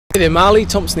Hey there, Marley,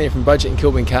 Thompson here from Budget and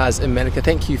Kilburn Cars in Manukau.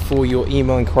 Thank you for your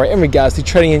email inquiry in regards to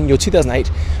trading in your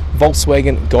 2008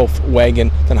 Volkswagen Golf wagon,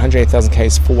 done 108,000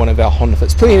 Ks for one of our Honda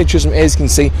Fits. Plenty to choose from. As you can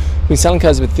see, we've been selling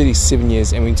cars for 37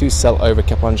 years and we do sell over a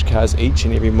couple hundred cars each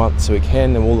and every month, so we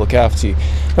can and we'll look after you.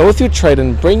 Now with your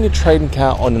trade-in, bring your trade-in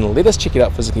car on and let us check it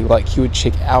out physically like you would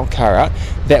check our car out.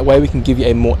 That way we can give you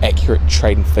a more accurate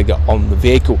trade-in figure on the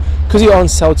vehicle. Because you own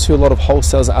and sell to a lot of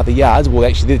wholesalers at other yards, well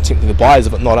actually they're technically the buyers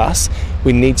of it, not us,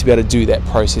 we need to be able to do that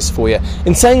process for you.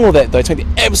 In saying all that though, to make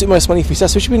the absolute most money for yourself,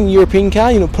 especially when a European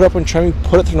car, put it up on training,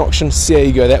 put it through an auction, see how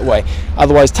you go that way.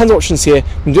 Otherwise, tons of options here.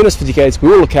 We've been doing this for decades. We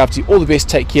will look after you. All the best.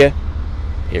 Take care.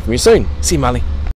 Hear from you soon. See you, Marley.